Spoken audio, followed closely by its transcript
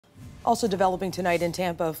Also developing tonight in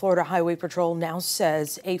Tampa, Florida Highway Patrol now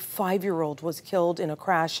says a 5-year-old was killed in a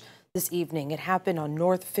crash this evening. It happened on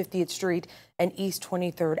North 50th Street and East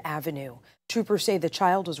 23rd Avenue. Troopers say the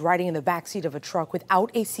child was riding in the backseat of a truck without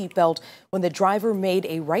a seatbelt when the driver made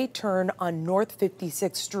a right turn on North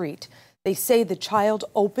 56th Street. They say the child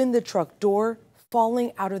opened the truck door,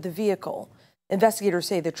 falling out of the vehicle. Investigators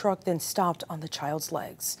say the truck then stopped on the child's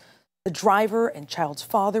legs. The driver and child's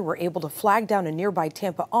father were able to flag down a nearby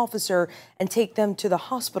Tampa officer and take them to the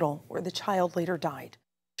hospital, where the child later died.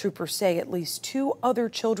 Troopers say at least 2 other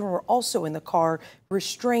children were also in the car,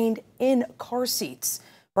 restrained in car seats.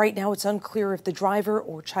 Right now, it's unclear if the driver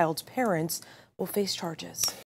or child's parents will face charges.